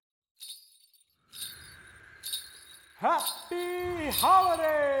Happy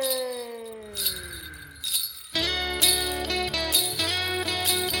Holidays!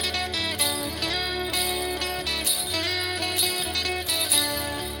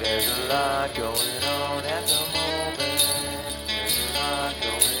 There's a lot going on at the moment. There's a lot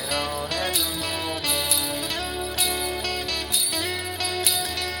going on at the moment.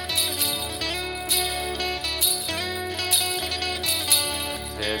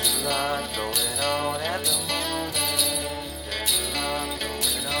 There's a lot going on at the moment. There's a lot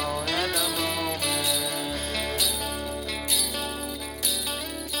going on at the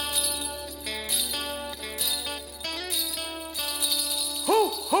Ho,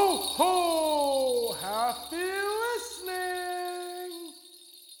 ho, ho! Happy listening!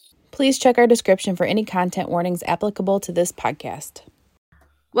 Please check our description for any content warnings applicable to this podcast.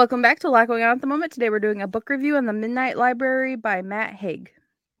 Welcome back to A Lot Going On at the Moment. Today we're doing a book review on The Midnight Library by Matt Haig.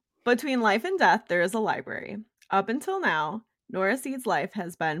 Between life and death, there is a library. Up until now, Nora Seed's life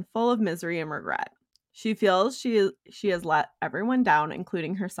has been full of misery and regret. She feels she has let everyone down,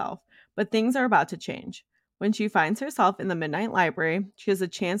 including herself, but things are about to change. When she finds herself in the Midnight Library, she has a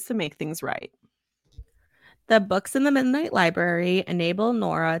chance to make things right. The books in the Midnight Library enable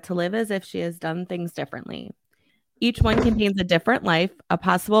Nora to live as if she has done things differently. Each one contains a different life, a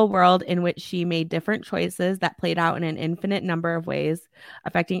possible world in which she made different choices that played out in an infinite number of ways,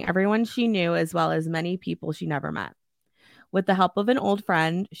 affecting everyone she knew as well as many people she never met. With the help of an old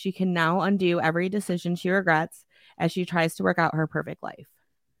friend, she can now undo every decision she regrets as she tries to work out her perfect life.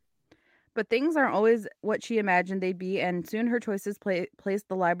 But things aren't always what she imagined they'd be, and soon her choices place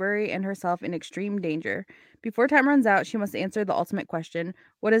the library and herself in extreme danger. Before time runs out, she must answer the ultimate question: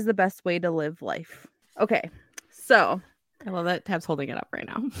 what is the best way to live life? Okay, so I love that Tab's holding it up right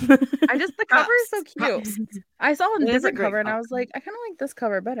now. the cover is so cute. I saw a It is a different great cover and I cover. was like, I kind of like this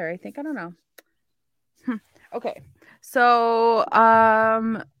cover better. I don't know. Okay, so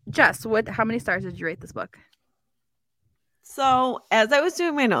Jess, how many stars did you rate this book? So, as I was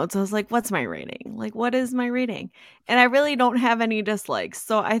doing my notes, I was like, what's my rating? Like, what is my rating? And I really don't have any dislikes.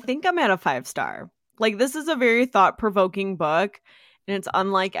 So, I think I'm at a 5-star. Like, this is a very thought-provoking book, and it's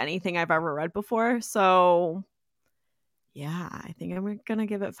unlike anything I've ever read before. So, yeah, I think I'm going to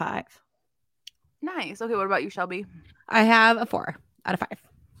give it 5. Nice. Okay, what about you, Shelby? I have a 4 out of 5.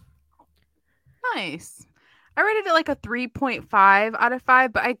 Nice. I rated it like a 3.5 out of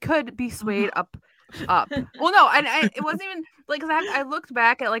 5, but I could be swayed up. Well, no, and it wasn't even like, because I looked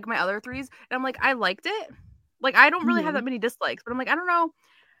back at like my other threes and I'm like, I liked it. Like, I don't really have that many dislikes, but I'm like, I don't know.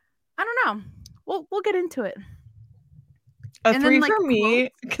 We'll get into it. A And 3 then, like, for me,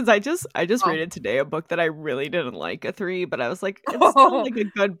 because I just rated today a book that I really didn't like a 3, but I was like, it's still like a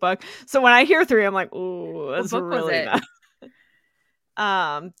good book. So when I hear 3, I'm like, ooh, that's book was really it?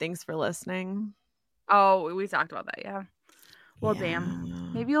 bad. Thanks for listening. Oh, we talked about that, yeah. Well, Yeah.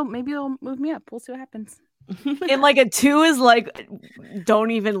 damn. Maybe you'll move me up. We'll see what happens. And like a 2 is like,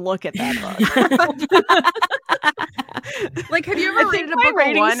 don't even look at that book. Like, have you ever I think rated a my book a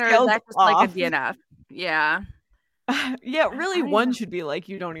rating 1, or is scale's that just like a off. DNF? Yeah. Yeah, really, I 1 know. should be like,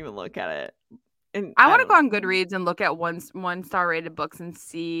 you don't even look at it. And I want to don't go on know. Goodreads and look at one star rated books and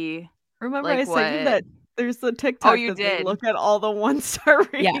see. Remember, like, I sent you that there's the TikTok Oh, you that they did. look at all the 1-star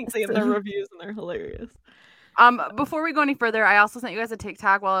ratings Yes. and their reviews, and they're hilarious. Before we go any further, I also sent you guys a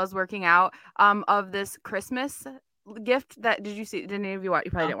TikTok while I was working out of this Christmas gift that did any of you watch?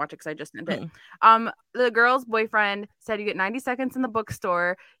 You probably didn't watch it because I just sent it. The girl's boyfriend said you get 90 seconds in the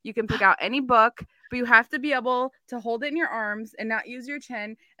bookstore. You can pick out any book, but you have to be able to hold it in your arms and not use your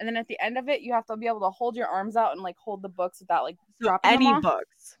chin. And then at the end of it, you have to be able to hold your arms out and like hold the books without like dropping them Any off.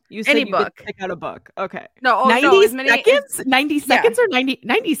 books? You said Any you could book. pick out a book. Okay. No, 90 as many seconds? 90 seconds or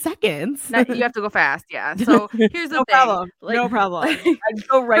 90 seconds? you have to go fast, yeah. So here's the No thing. problem. Like, No problem. I'd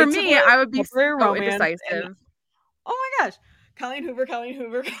go right for to me, the I would be so romance and- indecisive. oh my gosh. Colleen Hoover.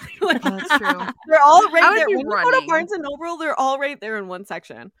 Oh, that's true. They're all right I would there. be When you go running. to Barnes and Noble, they're all right there in one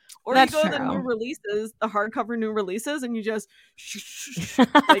section. Or That's you go to the true. new releases, the hardcover new releases, and you just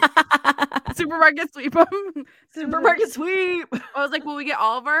like Supermarket sweep them. supermarket sweep. I was like, well, we get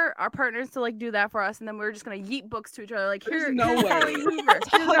all of our partners to like do that for us, and then we're just gonna yeet books to each other. Like, There's here's no way. Colleen Hoover.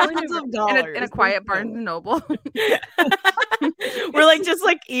 Here's Colleen Hundreds Hoover. of dollars. In a quiet Barnes and Noble. We're like just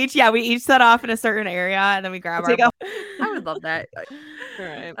like we each set off in a certain area and then we grab Take our off. I would love that. All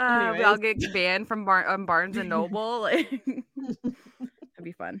right. We all get banned from Barnes and Noble. Like, that'd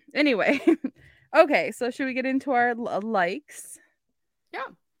be fun. Anyway, okay. So should we get into our likes? Yeah.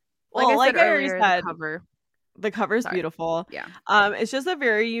 Like Well, I like said I already earlier, said, the cover. the cover's Sorry. beautiful. Yeah. It's just a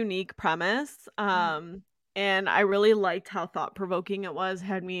very unique premise. And I really liked how thought-provoking it was.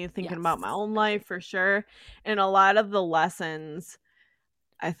 Had me thinking about my Yes. own life for sure. And a lot of the lessons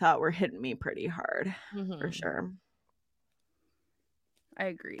I thought were hitting me pretty hard for Mhm. sure. I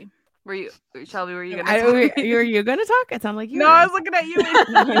agree. Were you, Shelby? Were you gonna? Were talk? you gonna talk? It sounded like you. No, were. I was looking at you.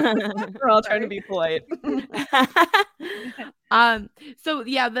 We're all trying to Sorry. be polite. So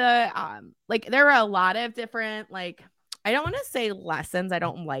yeah, the like there were a lot of different, like, I don't want to say lessons, I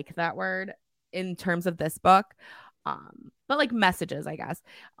don't like that word in terms of this book, but like messages, I guess.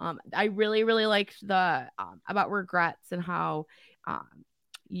 I really liked the about regrets and how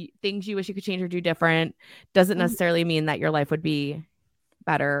things you wish you could change or do different doesn't Mhm. necessarily mean that your life would be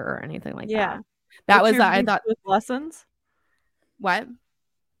better or anything like Yeah. that. That What's was your I beef thought with lessons. what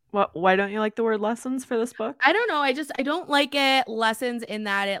Why don't you like the word lessons for this book? I don't know. I don't like it lessons in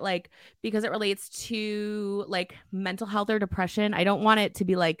that it like, because it relates to like mental health or depression. I don't want it to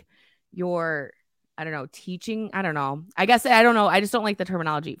be like your, I don't know, teaching. I don't know. I guess I don't know. I just don't like the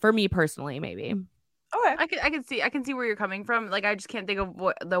terminology for me personally, maybe. Okay. I can see where you're coming from. Like, I just can't think of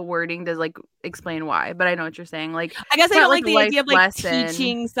what the wording does like explain why, but I know what you're saying. Like, I guess it's I not don't like the life idea of like lesson.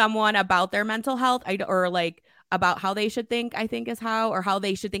 teaching someone about their mental health or like about how they should think, I think is how, or how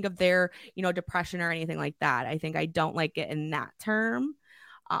they should think of their, depression or anything like that. I think I don't like it in that term.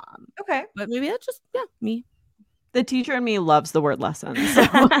 Okay. But maybe that's just, me. The teacher in me loves the word lessons. So.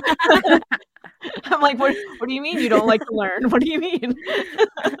 I'm like, what do you mean you don't like to learn? What do you mean?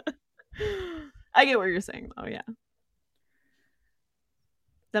 I get what you're saying, though. Yeah.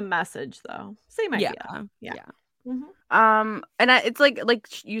 The message, though, same idea. Yeah. Mm-hmm. And it's like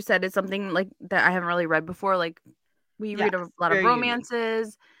you said, it's something like that I haven't really read before. Like, we read a lot of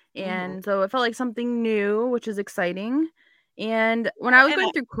romances, and so it felt like something new, which is exciting. And when I was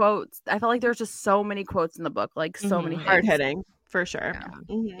going through quotes, I felt like there was just so many quotes in the book, like so many hard hitting for sure.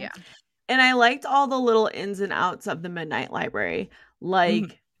 Yeah. And I liked all the little ins and outs of the Midnight Library,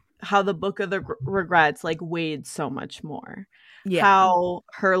 like how the Book of the Regrets like weighed so much more. Yeah. How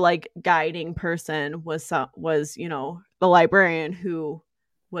her like guiding person was the librarian who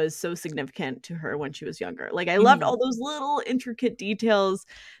was so significant to her when she was younger. Like, I loved all those little intricate details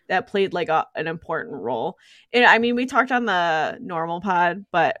that played like an important role. And I mean, we talked on the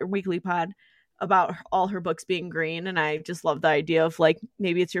weekly pod about all her books being green, and I just love the idea of like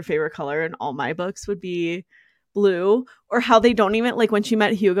maybe it's your favorite color and all my books would be blue, or how they don't even like when she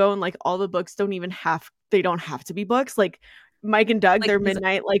met Hugo and like all the books don't have to be books. Like Mike and Doug, Like, their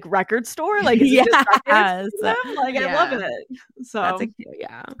midnight like record store, like yes. I love it. So that's cute.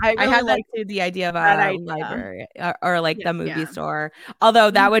 Yeah, I really had like the idea of a library or like the movie Yeah. store.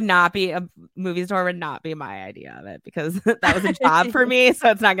 Although that would not be a movie store, would not be my idea of it, because that was a job for me, so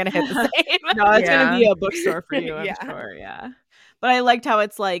it's not going to hit the same. No, it's going to be a bookstore for you, I'm Yeah. sure. Yeah, but I liked how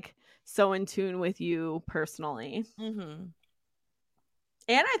it's like so in tune with you personally. And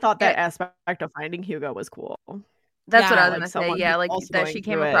I thought that aspect of finding Hugo was cool. That's what I was like gonna say. Yeah, like that she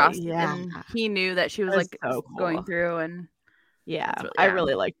came across and he knew that she was like so cool. going through, and I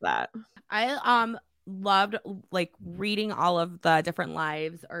really liked that. I loved like reading all of the different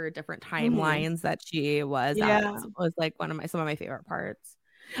lives or different timelines that she was at. It was like some of my favorite parts.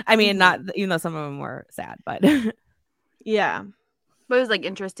 I mean, not even though some of them were sad, but yeah. But it was like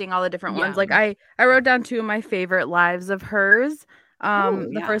interesting, all the different ones. Like I wrote down 2 of my favorite lives of hers.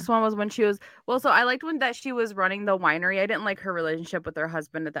 The first one was when she was so I liked when that she was running the winery. I didn't like her relationship with her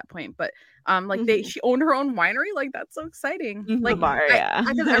husband at that point, but she owned her own winery. Like, that's so exciting. Like,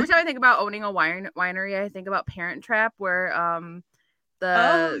 because every time I think about owning a winery, I think about Parent Trap, where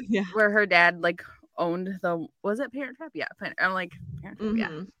where her dad like owned was it Parent Trap? Yeah, I'm like Parent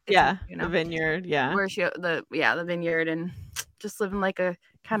Trap, yeah, the vineyard, where she the vineyard, and just living like a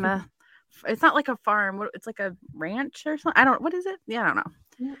kind of. It's not like a farm. It's like a ranch or something. What is it? Yeah, I don't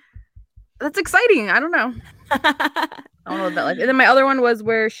know. That's exciting. I don't know. I don't know what that like. And then my other one was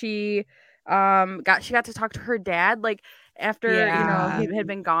where she got to talk to her dad, like after he had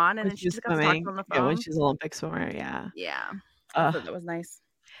been gone, and then she just got to talk to him on the phone. When she's an Olympic swimmer, I thought that was nice.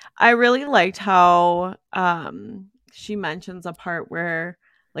 I really liked how she mentions a part where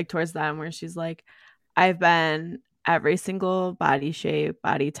like towards the end where she's like, I've been every single body shape,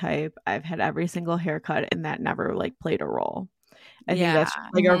 body type. I've had every single haircut, and that never like played a role. I think that's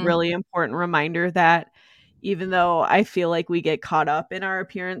like a really important reminder that even though I feel like we get caught up in our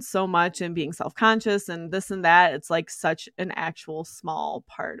appearance so much and being self-conscious and this and that, it's like such an actual small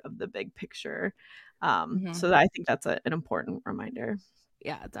part of the big picture. So I think that's an important reminder.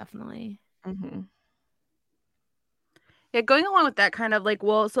 Yeah, definitely. Yeah, going along with that kind of like,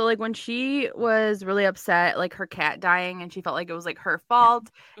 well, so like when she was really upset, like her cat dying, and she felt like it was like her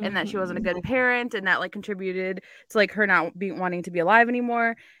fault and that she wasn't a good parent, and that like contributed to like her not wanting to be alive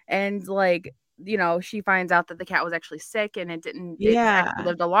anymore. And like, you know, she finds out that the cat was actually sick and it Yeah. actually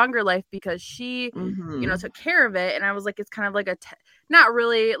lived a longer life because she, you know, Mhm. took care of it. And I was like, it's kind of like not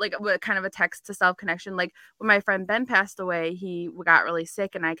really like kind of a text to self connection. Like when my friend Ben passed away, he got really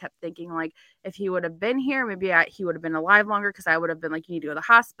sick, and I kept thinking like, if he would have been here, maybe he would have been alive longer, because I would have been like, you need to go to the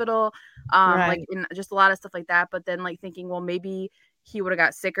hospital, like Right. and just a lot of stuff like that. But then like thinking, well, maybe he would have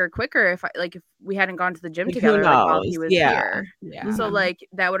got sicker quicker if we hadn't gone to the gym Like, who together like while he knows? was Yeah. here. Yeah. So like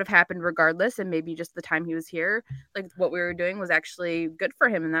that would have happened regardless, and maybe just the time he was here, like what we were doing was actually good for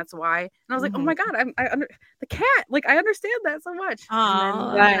him, and that's why. And I was like, oh my god, the cat, like I understand that so much. Aw.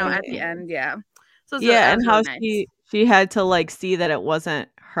 And then you know, at Right. the end, yeah. So Yeah, that and was how really nice. she had to like see that it wasn't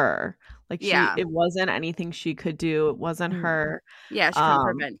her. Like Yeah. it wasn't anything she could do. It wasn't her. Yeah, she couldn't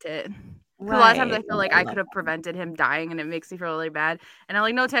prevent it. 'Cause a lot of times I Right. feel like I could have prevented him dying, and it makes me feel really bad. And I'm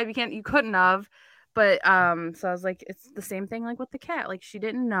like, no, Ted, you couldn't have. But so I was like, it's the same thing like with the cat. Like she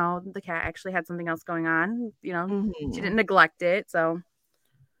didn't know the cat actually had something else going on. You know, she Mhm. didn't neglect it.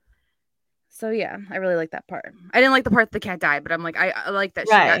 So yeah, I really like that part. I didn't like the part that the cat died, but I'm like, I like that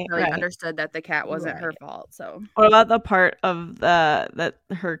she got Right, really right. understood that the cat wasn't her Right. fault. So What about the part of that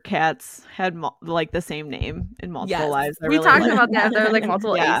her cats had like the same name in multiple Yes. lives? I we really talked liked about that. that. There were like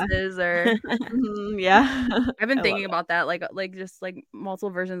multiple Yeah. aces, or Yeah. I've been I thinking love about that, like just like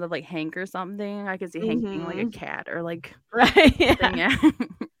multiple versions of like Hank or something. I could see it. Hank being like a Mhm. cat or like Right. Yeah. thing. Yeah.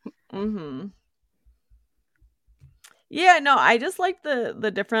 Mhm. Yeah, no, I just like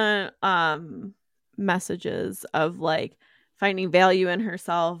the different messages of like finding value in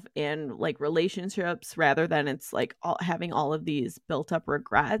herself and like relationships, rather than it's like having all of these built up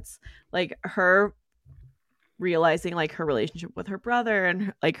regrets. Like her realizing like her relationship with her brother,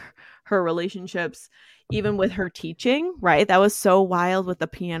 and like her relationships even with her teaching, right? That was so wild with the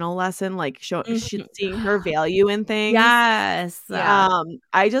piano lesson, like seeing her value in things. Yes. Yeah.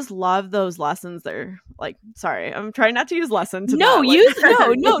 I just love those lessons. They're like, sorry, I'm trying not to use lesson to No, that, like- use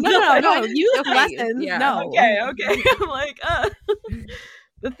no. Use Okay, lessons. yeah. No. okay. I'm like,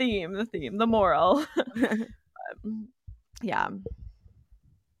 the theme, the moral. Yeah.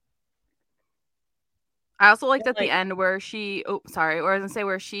 I also liked at like- the end where or I was gonna say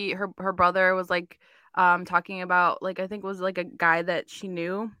where her brother was like talking about, like I think it was like a guy that she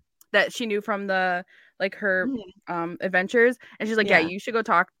knew from the like her adventures, and she's like, yeah, Yeah. you should go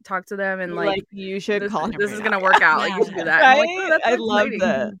talk to them, and like you should call him this right is now. gonna work out. Like you should do that. And I'm like, Right? oh, that's I so love exciting.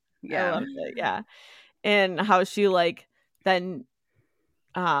 that. Yeah. I loved it. Yeah. And how she like then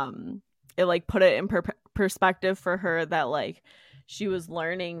it like put it in perspective for her that like she was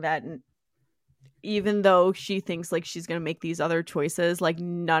learning that even though she thinks like she's going to make these other choices, like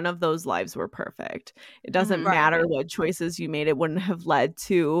none of those lives were perfect. It doesn't matter what choices you made. It wouldn't have led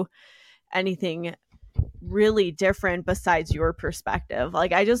to anything really different besides your perspective.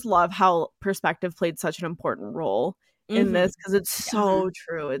 Like I just love how perspective played such an important role in this, because it's so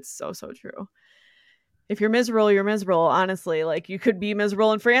true. It's so true. If you're miserable, you're miserable. Honestly, like you could be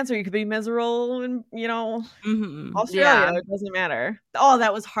miserable in France, or you could be miserable in, Australia. Yeah. It doesn't matter. Oh,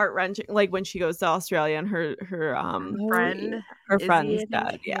 that was heart wrenching. Like when she goes to Australia and her friend, friend's Izzy, I dead.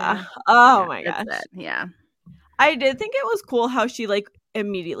 think. Yeah. Oh Yeah, my that's gosh. it. Yeah. I did think it was cool how she like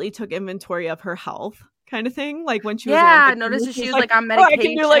immediately took inventory of her health, kind of thing. Like when she was I Olympic noticed singer, that she was like, like on "Oh, I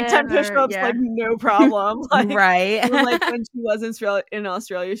can do like 10 medication, push-ups, yeah. like no problem." Like, Right. or, like when she was in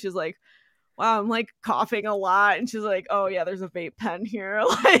Australia, she's like, wow, I'm like coughing a lot, and she's like, oh yeah, there's a vape pen here.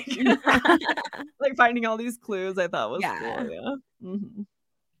 Like like finding all these clues, I thought was cool. Yeah. Mm-hmm.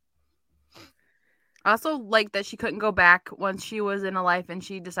 I also like that she couldn't go back once she was in a life and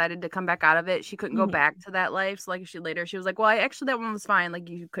she decided to come back out of it. She couldn't go back to that life. So like she was like, well, actually that one was fine. Like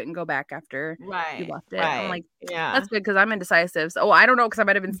you couldn't go back after you left it. I'm like, yeah, that's good, because I'm indecisive. So I don't know, because I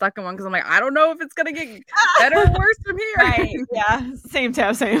might have been stuck in one, because I'm like, I don't know if it's gonna get better or worse from here. Right. Yeah. Same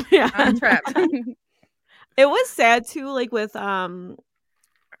tab. Same. Yeah. I'm trapped. It was sad too, like with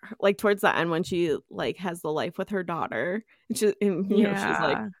like towards the end when she like has the life with her daughter, and she's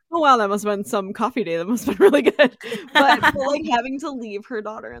like, oh wow, that must have been some coffee day, that must have been really good. But like having to leave her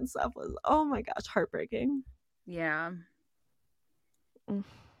daughter and stuff was, oh my gosh, heartbreaking. Yeah.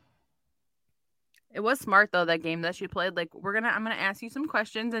 It was smart though, that game that she played. Like I'm gonna ask you some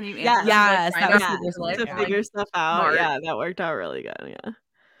questions and you answer Yes, them, that like, was trying super to smart. To figure stuff out. smart. Yeah, that worked out really good.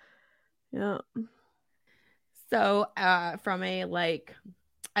 Yeah. So from a like,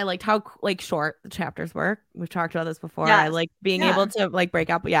 I liked how like short the chapters were. We've talked about this before. Yes. I like being able to like break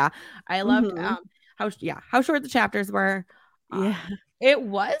up. Yeah, I loved Mhm. how short the chapters were. Yeah. It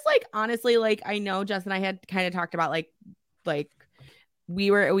was like, honestly, like I know Jess and I had kind of talked about like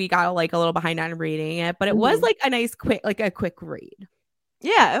we got like a little behind on reading it, but it was like a nice quick read.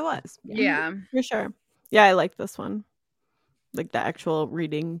 Yeah, it was. Yeah. For sure. Yeah, I like this one. Like the actual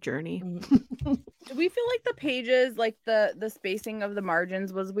reading journey. Do we feel like the pages, like the spacing of the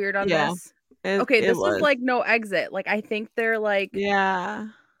margins was weird on this? Okay, this was like no exit. Like I think they're like they're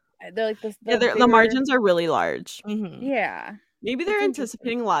like this. the margins are really large. Yeah. Maybe they're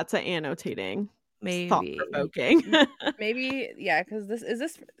anticipating lots of annotating. Maybe thought-provoking. Maybe yeah, because this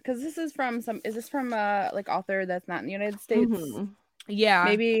is from like author that's not in the United States. Yeah,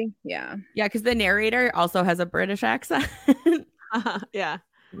 maybe yeah, because the narrator also has a British accent. Yeah.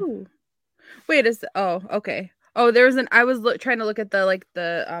 Ooh. Wait, okay. Oh, there was I was trying to look at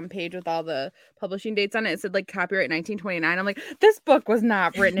the page with all the publishing dates on it. It said like copyright 1929. I'm like, this book was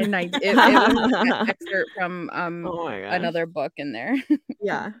not written in it was an excerpt from another book in there.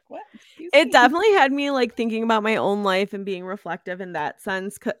 Yeah. What? It definitely had me like thinking about my own life and being reflective in that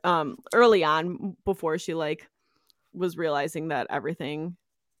sense. Early on, before she like was realizing that everything,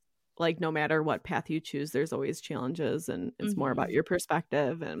 like no matter what path you choose, there's always challenges, and it's more about your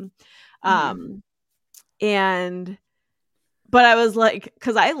perspective and but I was like,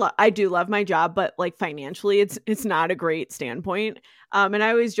 because I do love my job, but like financially it's not a great standpoint, and I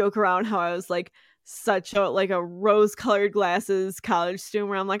always joke around how I was like such a like a rose-colored glasses college student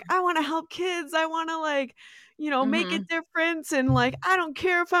where I'm like, I want to help kids, I want to like, you know, make a difference, and like I don't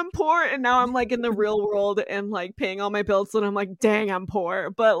care if I'm poor. And now I'm like in the real world and like paying all my bills, and I'm like, dang, I'm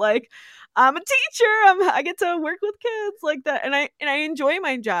poor, but like I'm a teacher, I get to work with kids like that, and I enjoy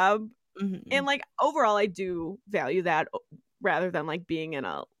my job. And like overall I do value that rather than like being in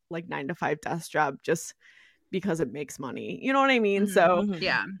a like 9-to-5 desk job just because it makes money, you know what I mean? So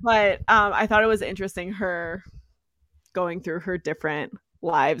yeah, but I thought it was interesting her going through her different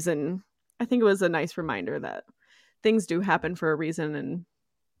lives, and I think it was a nice reminder that things do happen for a reason, and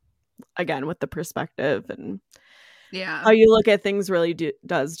again with the perspective and how you look at things really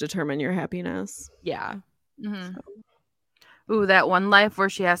does determine your happiness. Ooh, that one life where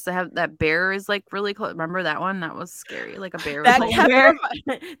she has to have that bear is like really close. Remember that one? That was scary. Like a bear. That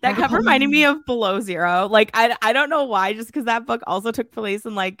kept reminding me of Below Zero. Like I don't know why, just because that book also took place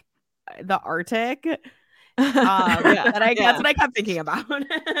in like the Arctic. That's what I kept thinking about.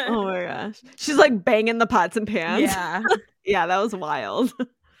 Oh my gosh, she's like banging the pots and pans. Yeah, that was wild.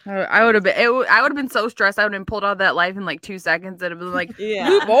 I would have been so stressed. I would have been pulled out of that life in like 2 seconds. And it was like,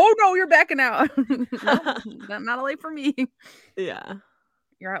 oh no, you're backing out. No, not a life for me. Yeah,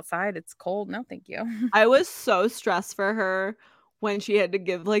 you're outside. It's cold. No, thank you. I was so stressed for her when she had to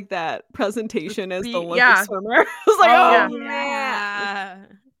give like that presentation as the Olympic swimmer. I was like,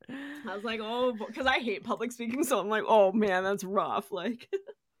 man. I was like, oh, because I hate public speaking, so I'm like, oh man, that's rough. Like.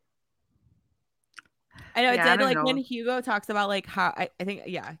 I know it did like when Hugo talks about like how I think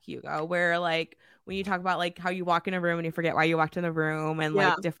Hugo, where like when you talk about like how you walk in a room and you forget why you walked in the room and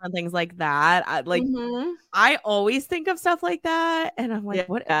like different things like that. I always think of stuff like that, and I'm like,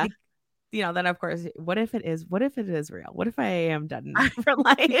 what? Like, you know, then of course, what if it is real? What if I am done for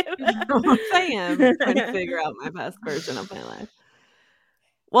life? I am trying to figure out my best version of my life.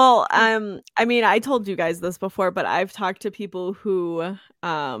 Well, I mean, I told you guys this before, but I've talked to people who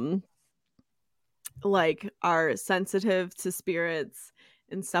like are sensitive to spirits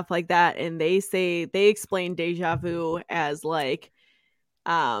and stuff like that, and they explain deja vu as like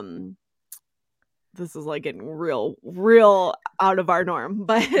this is like getting real out of our norm,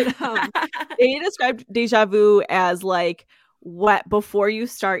 but they described deja vu as like what before you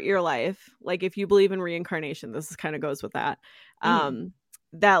start your life, like if you believe in reincarnation, this kind of goes with that,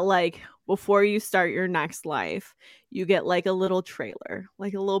 that like before you start your next life, you get like a little trailer,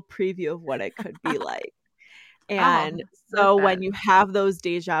 like a little preview of what it could be like. And so when you have those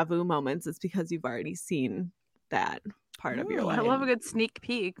deja vu moments, it's because you've already seen that part of your life. I love a good sneak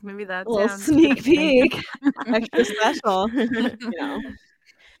peek. Maybe that's a little sneak peek. Extra special. You know.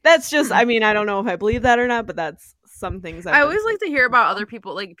 That's just, I mean, I don't know if I believe that or not, but that's some things I always like to hear about other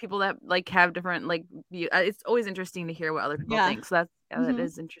people, like people that like have different like it's always interesting to hear what other people think. So that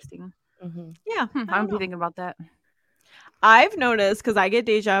is interesting. Yeah, I'm thinking about that. I've noticed because I get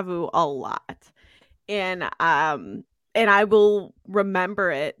deja vu a lot, and I will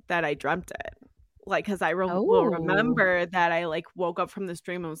remember it that I dreamt it, like because I will remember that I like woke up from this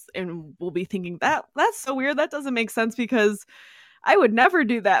dream and will be thinking that's so weird, that doesn't make sense because I would never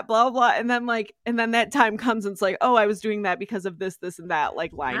do that, blah blah. And then that time comes and it's like, oh, I was doing that because of this and that,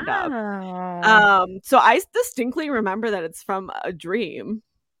 like lined up. So I distinctly remember that it's from a dream.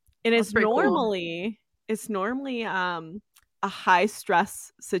 And That's pretty cool. it's normally a high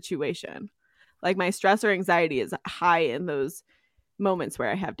stress situation. Like my stress or anxiety is high in those moments where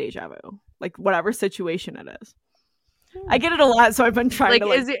I have deja vu. Like whatever situation it is. I get it a lot, so I've been trying Like, to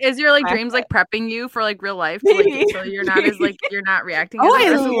like is your like track dreams it. like prepping you for like real life? To, like, Maybe. so you're not as like you're not reacting. Oh, as I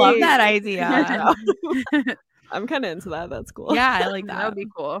aggressively? love that idea. I'm kind of into that. That's cool. Yeah, I like That that. would be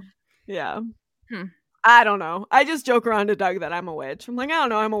cool. Yeah. Hmm. I don't know. I just joke around to Doug that I'm a witch. I'm like, I don't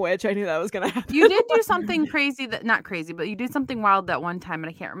know, I'm a witch. I knew that was gonna happen. You did do something crazy that not crazy, but you did something wild that one time, and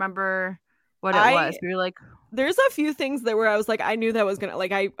I can't remember what it was. We were like, There's a few things that where I was like, I knew that was gonna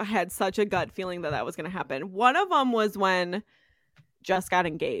like I had such a gut feeling that was gonna happen. One of them was when Jess got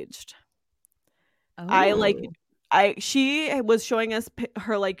engaged. She was showing us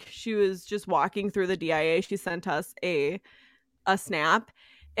her like she was just walking through the DIA. She sent us a snap,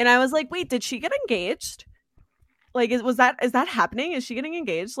 and I was like, wait, did she get engaged? Like, is that happening? Is she getting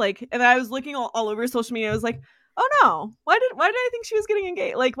engaged? Like, and I was looking all over social media. I was like, oh no, why did I think she was getting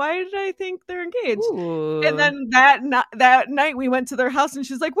engaged? Like, why did I think they're engaged? Ooh. And then that night we went to their house, and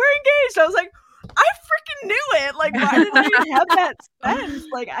she's like, we're engaged. I was like, I freaking knew it. Like, why did I have that sense?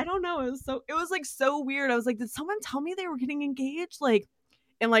 Like, I don't know. It was like so weird. I was like, did someone tell me they were getting engaged? Like,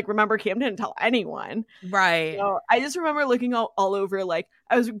 and like, remember, Cam didn't tell anyone. Right. So I just remember looking all over. Like,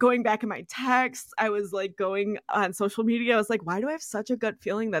 I was going back in my texts. I was like going on social media. I was like, why do I have such a gut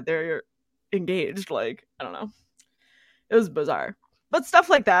feeling that they're engaged? Like, I don't know. It was bizarre, but stuff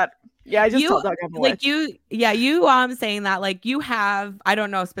like that. Yeah, I just told Doug I'm a witch. you saying that like you have, I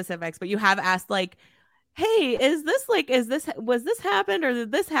don't know specifics, but you have asked like, hey, was this happened or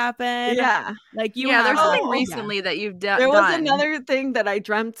did this happen? Yeah, like you yeah, have there's something recently that you've done. There was another thing that I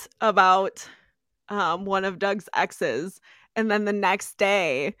dreamt about one of Doug's exes, and then the next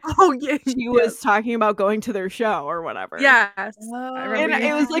day Oh yeah, she was talking about going to their show or whatever. Yes, And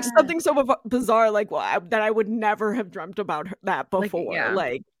it was like something so bizarre, like that I would never have dreamt about that before.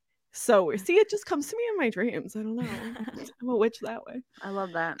 Like, so see, it just comes to me in my dreams. I don't know. I'm a witch that way. I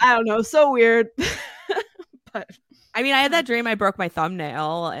love that. I don't know. So weird. But I mean, I had that dream. I broke my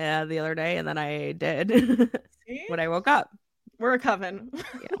thumbnail the other day, and then I did when I woke up. We're a coven.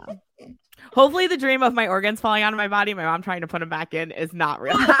 Yeah. Hopefully, the dream of my organs falling out of my body, my mom trying to put them back in, is not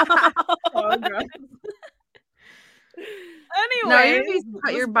real. Oh, God. Anyway, if you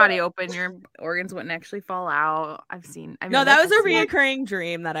cut your body open, your organs wouldn't actually fall out. I mean, no, that was a reoccurring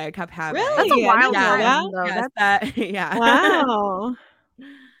dream that I kept having. Really? That's a wild one, though. Yes, that, yeah. Wow.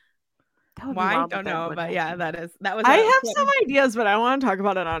 Why? I don't know, but yeah, that was. I have some ideas, but I don't want to talk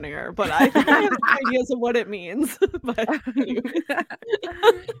about it on air. But I think I have some ideas of what it means. But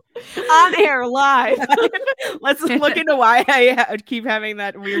on air, live. Let's look into why I keep having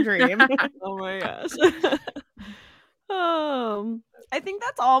that weird dream. Oh my gosh. I think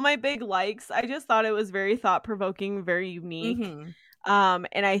that's all my big likes. I just thought it was very thought-provoking, very unique. Mm-hmm.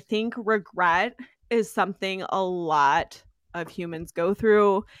 And I think regret is something a lot of humans go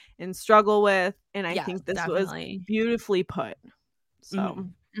through and struggle with, and I think this was beautifully put. So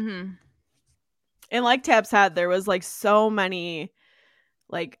and like Tab said, there was like so many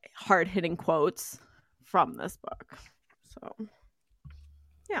like hard-hitting quotes from this book. So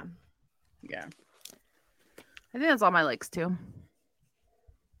yeah. I think that's all my likes too.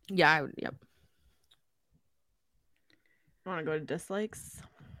 Yeah, yep. I want to go to dislikes.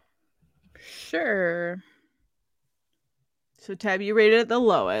 Sure. So Tab, you rated it the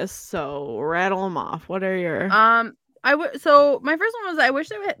lowest, so rattle them off. What are your so my first one was I wish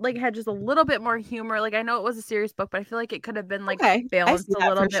it had just a little bit more humor. Like, I know it was a serious book, but I feel like it could have been like balanced a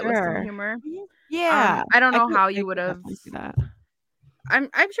little bit with some humor. Yeah. I don't know how you would have. I'm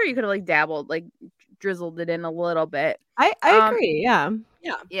sure you could have like dabbled, like drizzled it in a little bit. I agree. Yeah.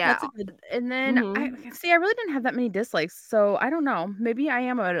 And then I really didn't have that many dislikes, so I don't know. Maybe I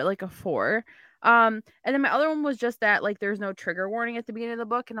am at like a 4. And then my other one was just that like there's no trigger warning at the beginning of the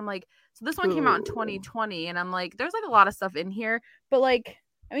book, and I'm like, so this one came out in 2020, and I'm like, there's like a lot of stuff in here, but like,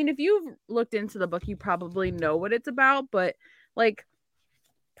 I mean, if you've looked into the book, you probably know what it's about, but like,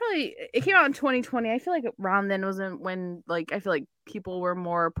 probably it came out in 2020. I feel like around then wasn't when like I feel like people were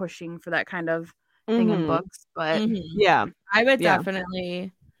more pushing for that kind of thing in books, but yeah, I would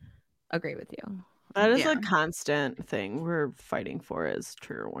definitely agree with you. That is a constant thing we're fighting for, is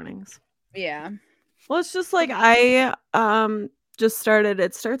trigger warnings. Yeah. Well, it's just like I just started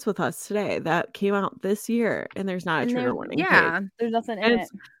It Starts With Us today. That came out this year, and there's not a trigger warning. Yeah, there's nothing in it.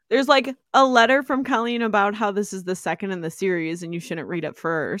 There's like a letter from Colleen about how this is the second in the series and you shouldn't read it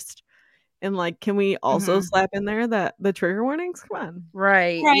first. And like, can we also Mhm. slap in there that the trigger warnings? Come on.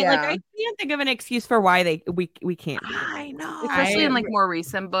 Right. Right. Yeah. Like I can't think of an excuse for why we can't be. I know. Especially in I- like more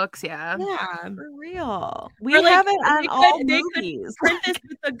recent books. Yeah. Yeah. For real. We Or, like, have it on they all could- they could movies. Print this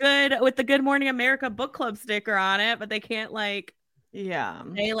with the Good Morning America book club sticker on it, but they can't like Yeah.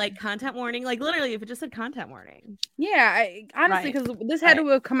 say like content warning. Like literally, if it just said content warning. Yeah, honestly, Right. because this had to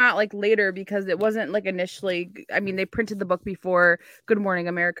have come out like later because it wasn't like initially. I mean, they printed the book before Good Morning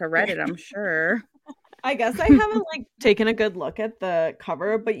America read it. I'm sure. I guess I haven't like taken a good look at the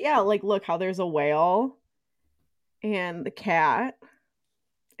cover, but yeah, like look how there's a whale and the cat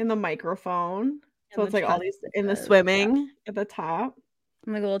and the microphone. So And it's the like all chest these it in the says, swimming at the top.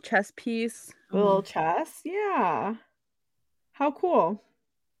 And, like a little chess piece. The little chest. Yeah. How cool.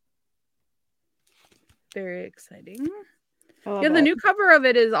 Very exciting. I love Yeah, the it. new cover of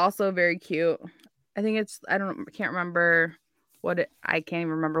it is also very cute. I think it's can't remember I can't even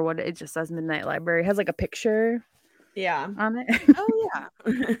remember what it just says. Midnight Library. It has like a picture Yeah. on it. Oh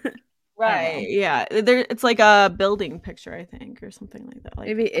yeah. Right. Yeah. There it's like a building picture, I think, or something like that. Like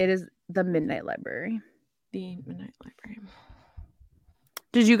Maybe it is the Midnight Library. the Midnight Library.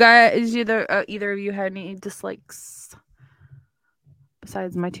 Did you guys either of you had any dislikes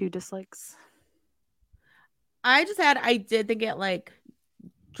besides my 2 dislikes? I did think it like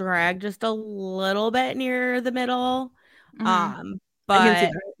dragged just a little bit near the middle. Mhm. I can see But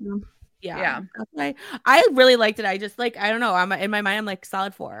that. yeah. That's why I really liked it. I just like I don't know. I'm in my mind I'm like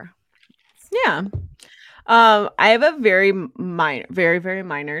solid 4. Yeah. I have a very very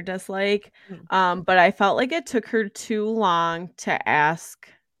minor dislike. But I felt like it took her too long to ask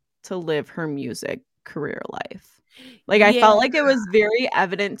to live her music career life. Like I felt like it was very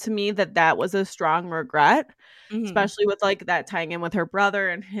evident to me that was a strong regret, especially with like that tying in with her brother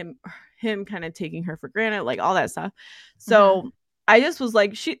and him kind of taking her for granted, like all that stuff. So I just was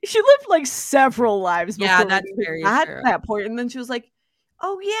like, she lived like several lives before Yeah, that's we very got true. to that point, and then she was like,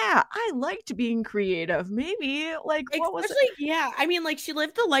 oh yeah, I liked being creative. Maybe like what was it? Especially, yeah. I mean, like she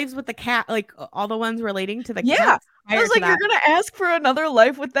lived the lives with the cat, like all the ones relating to the Yeah. cat. I was like, you're gonna ask for another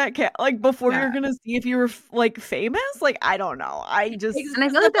life with that cat, like before Yeah. you're gonna see if you were like famous. Like I don't know. I just And I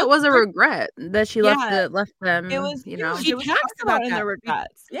feel like that was a regret that she left them. it was you know. She it was talks talked about in that. the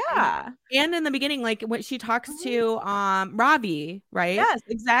regrets. Yeah. And in the beginning, like when she talks to Ravi, right? Yes,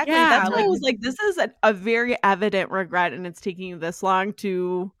 exactly. Yeah, That's why I like- was like, this is a very evident regret, and it's taking you this long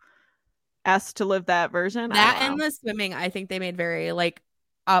to ask to live that version. I That don't and know. the swimming, I think they made very like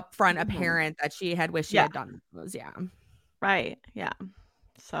upfront Mhm. apparent that she had wished she Yeah. had done those. Yeah. Right. Yeah.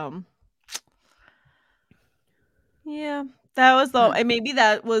 So yeah. That was though, and maybe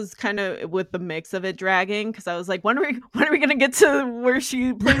that was kind of with the mix of it dragging, because I was like, when are we gonna get to where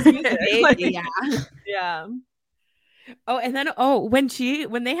she plays music? Like, Yeah. yeah. Oh, and then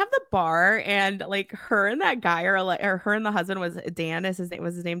when they have the bar and like her and that guy or her and the husband was Dan was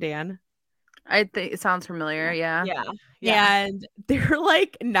his name Dan? I think it sounds familiar. Yeah. Yeah. And they're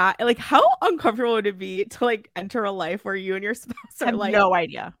like not like how uncomfortable would it be to like enter a life where you and your spouse I are have like no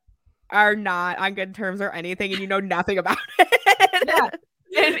idea. are not on good terms or anything and you know nothing about it. Yeah.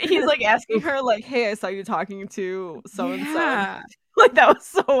 And he's like asking her, like, hey, I saw you talking to so and so. Yeah. Like that was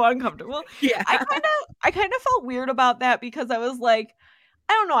so uncomfortable. Yeah. I kind of felt weird about that, because I was like,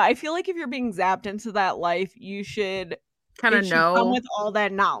 I don't know. I feel like if you're being zapped into that life, you should Kind of it should come know. with all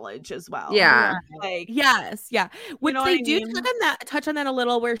that knowledge as well. Yeah. Like Yes, yeah. Which know they what I do mean? touch on that a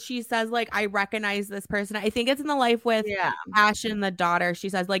little, where she says like, "I recognize this person." I think it's in the life with yeah. Ash and the daughter. She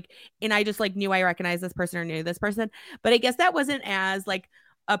says like, "And I just like knew I recognized this person or knew this person," but I guess that wasn't as like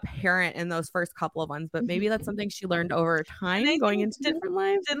apparent in those first couple of ones. But maybe that's something she learned over time, I going think into different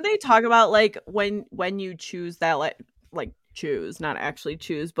lives. Didn't they talk about like when you choose that like choose, not actually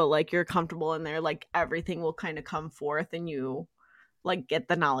choose, but like you're comfortable in there, like everything will kind of come forth and you like get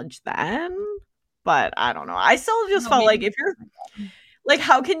the knowledge then? But I don't know. I still just felt like if you're like,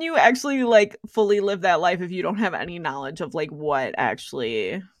 how can you actually like fully live that life if you don't have any knowledge of like what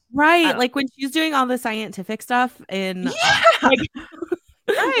actually Right, like when she's doing all the scientific stuff in like,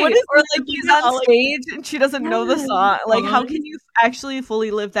 right, what is or it like that she's you on all, like- stage and she doesn't know the song. Like, how songs. can you actually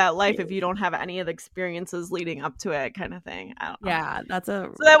fully live that life if you don't have any of the experiences leading up to it, kind of thing? I don't know. Yeah, that's a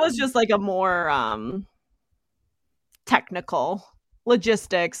So that was just like a more technical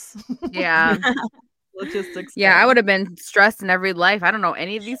logistics. Yeah. Logistics. Yeah, I thing. would have been stressed in every life. I don't know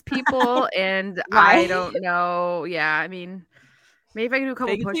any of these people, and I Right? don't know. Yeah, I mean, maybe if I could do a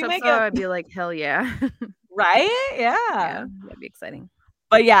couple Fake it till you push-ups, make though, it. I'd be like, hell yeah. Right? Yeah, Yeah. that'd be exciting.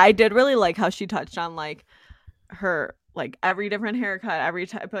 But yeah, I did really like how she touched on like her like every different haircut, every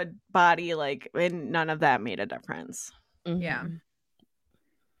type of body, like, and none of that made a difference. Yeah.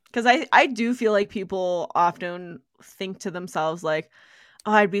 Because I do feel like people often think to themselves like,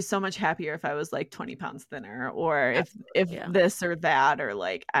 oh, I'd be so much happier if I was like 20 pounds thinner, or if yeah. this or that, or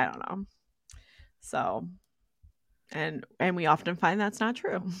like, I don't know. So, and we often find that's not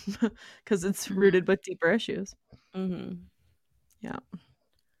true because it's rooted with deeper issues. Mm-hmm. Yeah.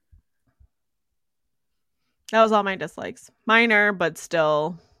 That was all my dislikes. Minor, but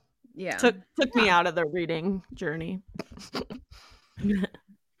still Yeah. took me out of the reading journey.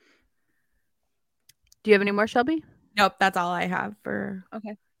 Do you have any more, Shelby? Nope, that's all I have for.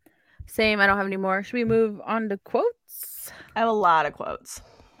 Okay. Same. I don't have any more. Should we move on to quotes? I have a lot of quotes,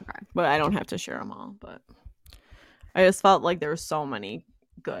 but I don't have to share them all. But I just felt like there were so many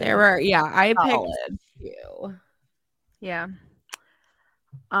good. There were, yeah. I solid. picked you. Yeah.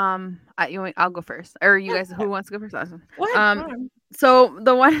 I'll go first, or you guys? Who wants to go first? What? So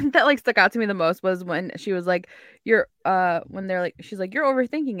the one that like stuck out to me the most was when she was like, "You're when they're like, she's like, you're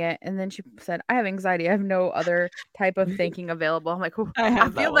overthinking it," and then she said, "I have anxiety. I have no other type of thinking available." I'm like, I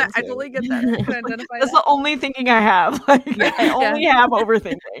feel that. I totally get that. I can identify That's that. the only thinking I have. Like, Yeah. I only have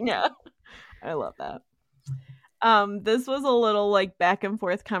overthinking. Yeah, I love that. This was a little like back and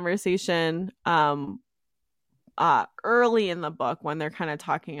forth conversation. Early in the book when they're kind of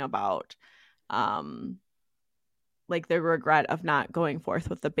talking about like the regret of not going forth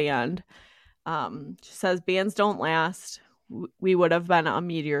with the band. She says, bands don't last. We would have been a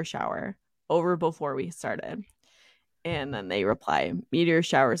meteor shower over before we started. And then they reply, meteor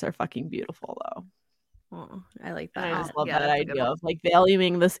showers are fucking beautiful though. Oh, I like that. And I just love yeah, that that's a good idea one. of like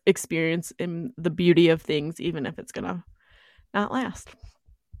valuing this experience and the beauty of things, even if it's gonna not last.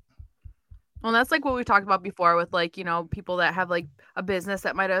 Well, that's like what we talked about before with like, you know, people that have like a business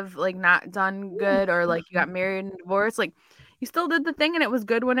that might have like not done good, or like you got married and divorced. Like you still did the thing and it was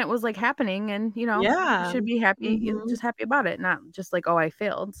good when it was like happening, and you know, Yeah. you should be happy, Mhm. just happy about it, not just like, oh, I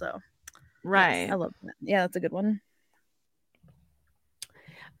failed. So Right. yes, I love that. Yeah, that's a good one.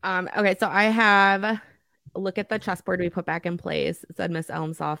 Okay, so I have look at the chessboard we put back in place, said Miss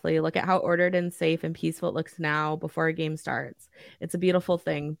Elm softly. Look at how ordered and safe and peaceful it looks now before a game starts. It's a beautiful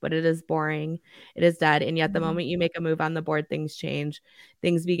thing, but it is boring. It is dead. And yet the moment you make a move on the board, things change.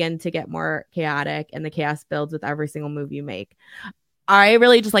 Things begin to get more chaotic, and the chaos builds with every single move you make. I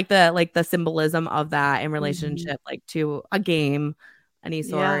really just like the symbolism of that in relationship, like to a game, any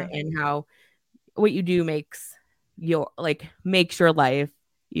sort, and how what you do makes your life.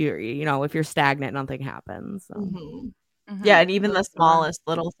 You know, if you're stagnant, nothing happens. So. Yeah, and even the smallest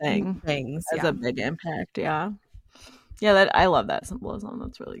little things has yeah. a big impact. Yeah, that I love that symbolism.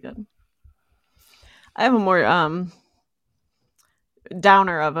 That's really good. I have a more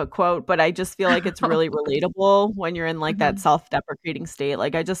downer of a quote, but I just feel like it's really relatable when you're in like that self-deprecating state.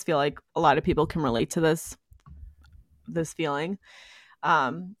 Like I just feel like a lot of people can relate to this feeling.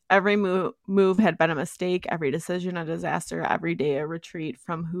 Every move had been a mistake, every decision a disaster, every day a retreat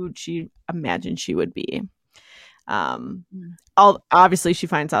from who she imagined she would be. Obviously she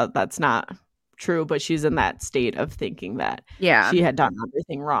finds out that's not true, but she's in that state of thinking that she had done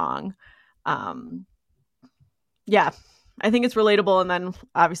everything wrong. Yeah, I think it's relatable, and then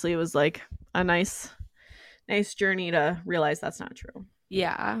obviously it was like a nice journey to realize that's not true.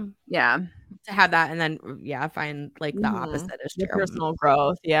 Yeah. To have that, and then find like the opposite is true. Personal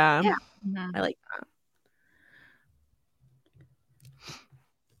growth. Yeah. I like that.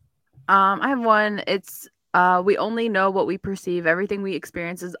 I have one. It's we only know what we perceive. Everything we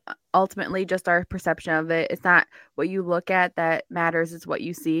experience is ultimately just our perception of it. It's not what you look at that matters, it's what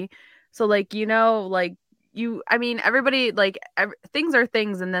you see. So like, you know, like I mean, everybody like things are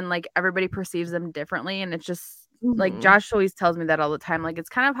things, and then like everybody perceives them differently, and it's just like Josh always tells me that all the time. Like it's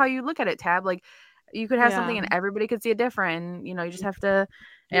kind of how you look at it, Tab. Like you could have something and everybody could see it different. And, you know, you just have to.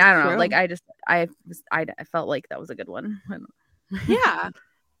 And I don't know. Like I felt like that was a good one. Yeah.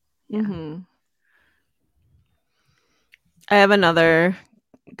 I have another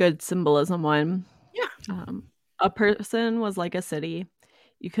good symbolism one. Yeah. A person was like a city.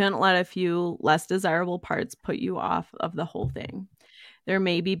 You couldn't let a few less desirable parts put you off of the whole thing. There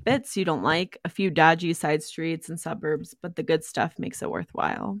may be bits you don't like, a few dodgy side streets and suburbs, but the good stuff makes it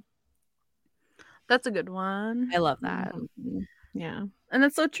worthwhile. That's a good one. I love that. Yeah. And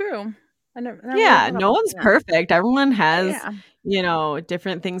that's so true. No one's perfect. Everyone has, you know,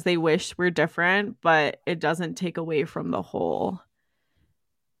 different things they wish were different, but it doesn't take away from the whole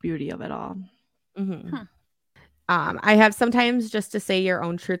beauty of it all. I have sometimes just to say your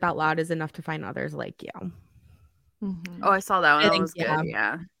own truth out loud is enough to find others like you. Oh, I saw that one. That was good.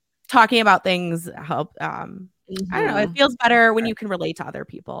 Yeah. Talking about things help. I don't know. It feels better when you can relate to other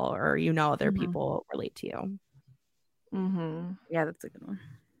people, or you know other people relate to you. Yeah, that's a good one.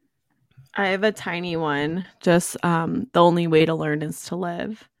 I have a tiny one. Just the only way to learn is to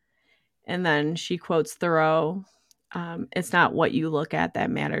live. And then she quotes Thoreau. It's not what you look at that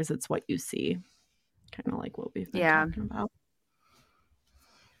matters. It's what you see. Kind of like what we've been talking about.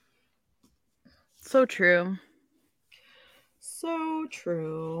 So true. So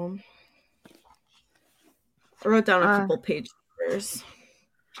true. I wrote down a couple page numbers.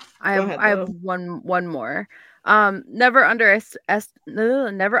 I have one more. Never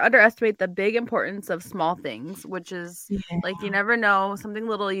underestimate the big importance of small things, which is like you never know, something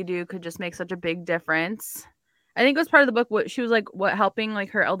little you do could just make such a big difference. I think it was part of the book what she was like helping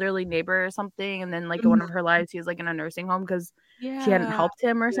like her elderly neighbor or something, and then like in one of her lives he was like in a nursing home because she hadn't helped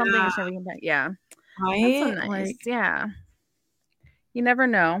him or something. Or something like that. Yeah. Right? That's so nice. Yeah. You never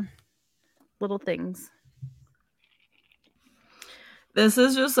know. Little things. This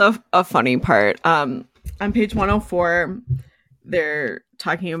is just a funny part. On page 104, they're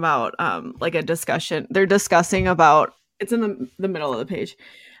talking about like a discussion. They're discussing about, it's in the middle of the page.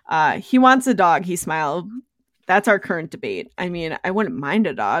 He wants a dog. He smiled. That's our current debate. I mean, I wouldn't mind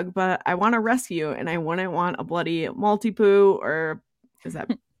a dog, but I want a rescue, and I wouldn't want a bloody Maltipoo, or is that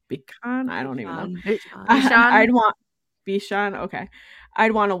Bichon? I don't even know. I'd want Bichon. Okay.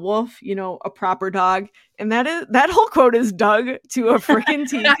 I'd want a wolf, a proper dog. And that whole quote is dug to a freaking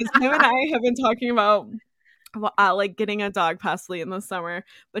T, because him and I have been talking about like getting a dog possibly in the summer,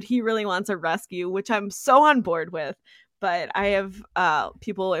 but he really wants a rescue, which I'm so on board with. But I have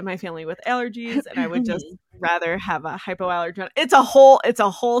people in my family with allergies, and I would just rather have a hypoallergen. It's a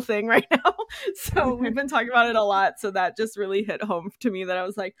whole thing right now. So we've been talking about it a lot. So that just really hit home to me that I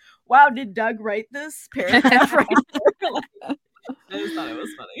was like, wow, did Doug write this paragraph right there? I just thought it was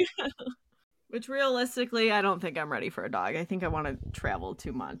funny. Which realistically, I don't think I'm ready for a dog. I think I want to travel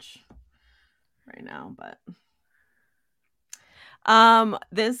too much right now, but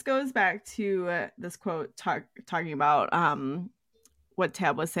this goes back to this quote talking about what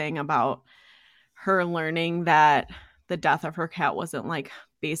Tab was saying about her learning that the death of her cat wasn't like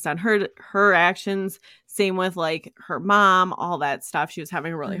based on her actions. Same with like her mom, all that stuff. She was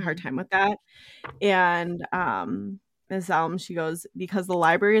having a really hard time with that. And Ms. Elm, she goes, because the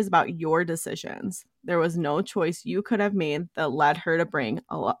library is about your decisions. There was no choice you could have made that led her to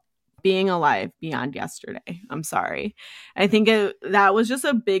being alive beyond yesterday. I'm sorry. I think that was just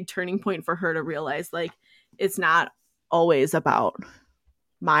a big turning point for her to realize, like, it's not always about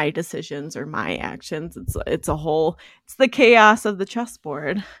my decisions or my actions. It's the chaos of the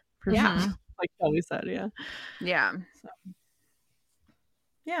chessboard. For sure. Like Kelly said, yeah. Yeah. So,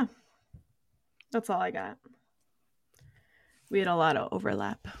 yeah. That's all I got. We had a lot of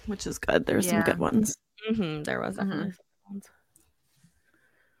overlap, which is good. There's some good ones. There was definitely some ones.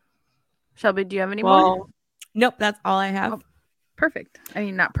 Shelby, do you have any more? Nope, that's all I have. Oh, perfect. I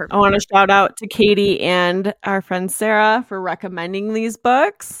mean, not perfect. I want to shout out to Katie and our friend Sarah for recommending these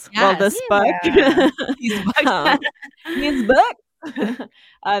books. Yes. Well, this book. These books.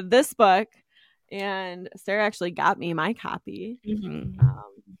 This book. And Sarah actually got me my copy.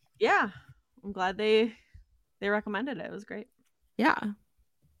 Yeah. I'm glad they recommended it. It was great. Yeah.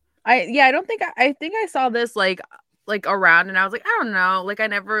 I don't think I think I saw this like around, and I was like, I don't know, like I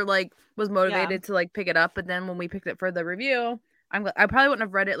never like was motivated to like pick it up, but then when we picked it for the review, I probably wouldn't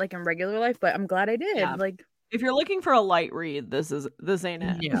have read it like in regular life, but I'm glad I did. Yeah. Like, if you're looking for a light read, this ain't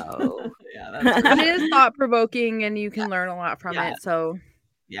it. No. It is thought provoking, and you can learn a lot from it. So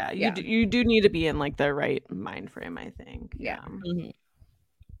you do need to be in like the right mind frame, I think. Yeah. Agreed.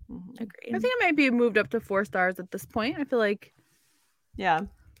 I think it might be moved up to 4 stars at this point. I feel like,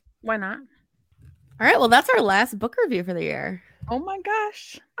 why not? All right, well, that's our last book review for the year. Oh my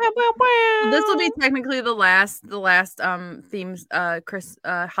gosh! This will be technically the last themes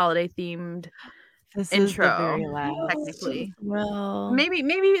holiday themed this intro. Is the very last. Technically, well, maybe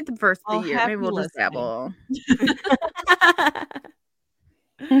at the first of the year. Maybe we'll just dabble.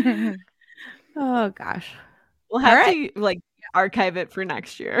 Oh gosh, we'll have to like archive it for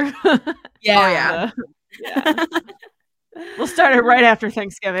next year. Yeah. We'll start it right after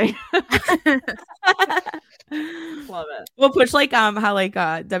Thanksgiving. Love it. We'll push like how like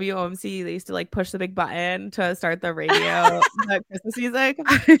WOMC, they used to like push the big button to start the radio the Christmas music.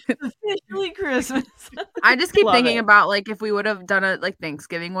 Officially Christmas. I just keep thinking about like if we would have done a like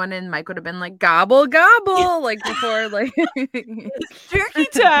Thanksgiving one, and Mike would have been like gobble gobble like before like it's turkey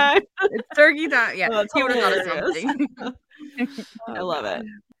time. It's turkey time. Yeah, that's he would have thought of something. I love it.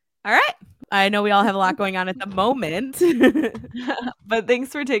 All right. I know we all have a lot going on at the moment. But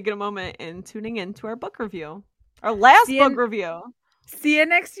thanks for taking a moment and tuning in to our book review. Our last book review. See you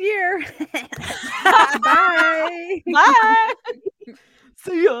next year. Bye. Bye.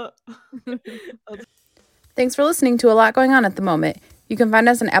 See ya. Thanks for listening to A Lot Going On at the Moment. You can find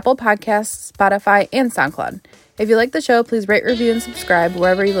us on Apple Podcasts, Spotify, and SoundCloud. If you like the show, please rate, review, and subscribe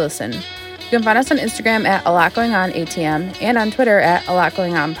wherever you listen. You can find us on Instagram at A Lot Going On ATM and on Twitter at A Lot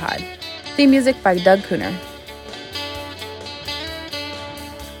Going On Pod. Theme music by Doug Cooner.